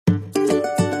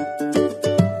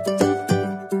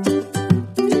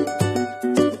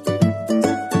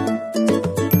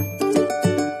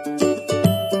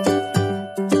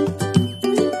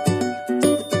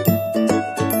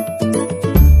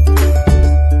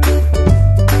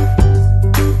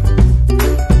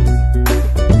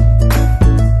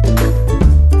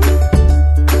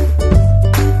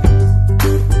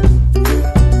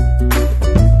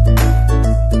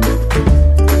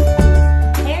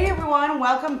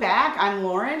back. I'm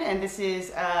Lauren, and this is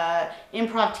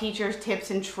Improv Teachers Tips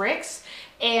and Tricks,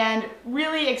 and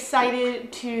really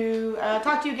excited to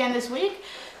talk to you again this week.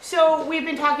 So we've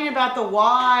been talking about the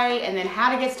why and then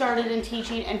how to get started in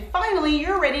teaching, and finally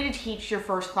you're ready to teach your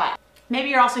first class. Maybe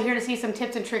you're also here to see some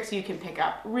tips and tricks you can pick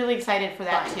up. Really excited for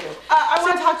that too. I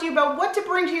want to talk to you about what to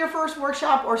bring to your first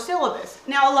workshop or syllabus.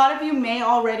 Now, a lot of you may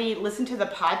already listen to the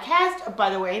podcast. By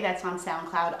the way, that's on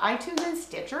SoundCloud, iTunes, and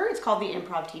Stitcher. It's called the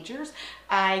Improv Teachers.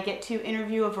 I get to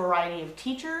interview a variety of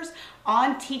teachers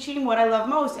on teaching what I love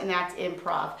most, and that's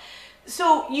improv.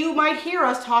 So you might hear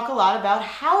us talk a lot about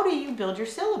how do you build your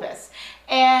syllabus.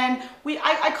 And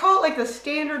I call it like the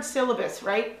standard syllabus,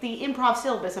 right? The improv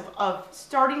syllabus of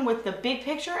starting with the big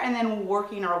picture and then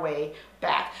working our way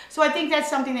back. So I think that's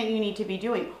something that you need to be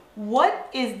doing. What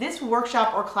is this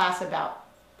workshop or class about?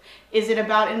 Is it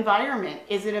about environment?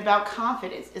 Is it about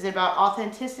confidence? Is it about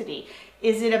authenticity?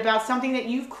 Is it about something that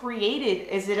you've created?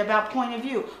 Is it about point of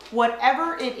view?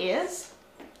 Whatever it is,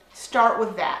 start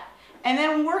with that. And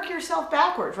then work yourself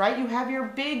backwards, right? You have your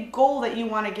big goal that you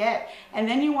want to get, and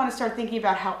then you want to start thinking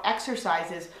about how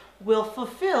exercises will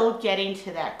fulfill getting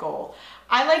to that goal.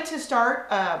 I like to start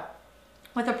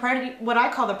with what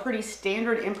I call the pretty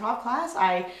standard improv class.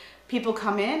 People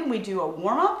come in, we do a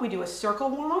warm-up, we do a circle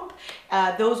warm-up.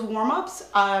 Those warm-ups,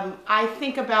 I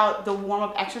think about the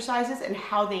warm-up exercises and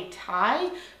how they tie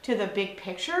to the big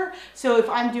picture. So if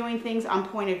I'm doing things on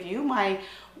point of view, my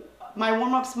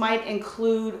warm-ups might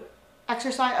include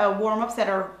warm-ups that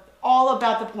are all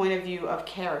about the point of view of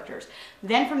characters.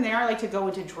 Then from there, I like to go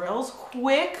into drills,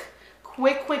 quick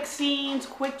scenes,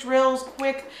 quick drills,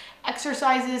 quick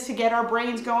exercises to get our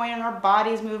brains going and our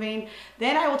bodies moving.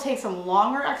 Then I will take some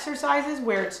longer exercises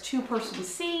where it's two-person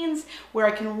scenes, where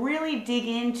I can really dig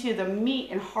into the meat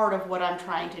and heart of what I'm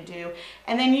trying to do.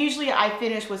 And then usually I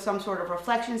finish with some sort of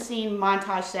reflection scene,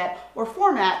 montage set, or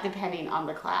format depending on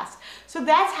the class. So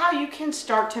that's how you can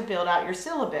start to build out your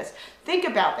syllabus. Think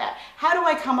about that. How do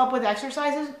I come up with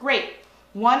exercises? Great.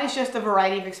 One is just the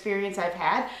variety of experience I've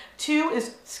had. Two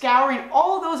is scouring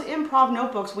all those improv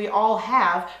notebooks we all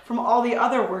have from all the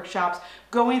other workshops,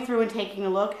 going through and taking a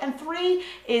look. And three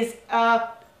is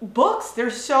books.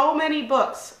 There's so many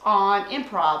books on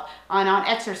improv, on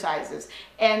exercises,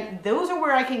 and those are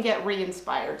where I can get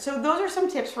re-inspired. So those are some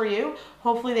tips for you.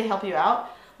 Hopefully they help you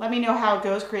out. Let me know how it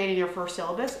goes creating your first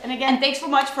syllabus. And again, thanks so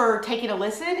much for taking a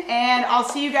listen, and I'll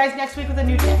see you guys next week with a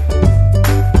new tip.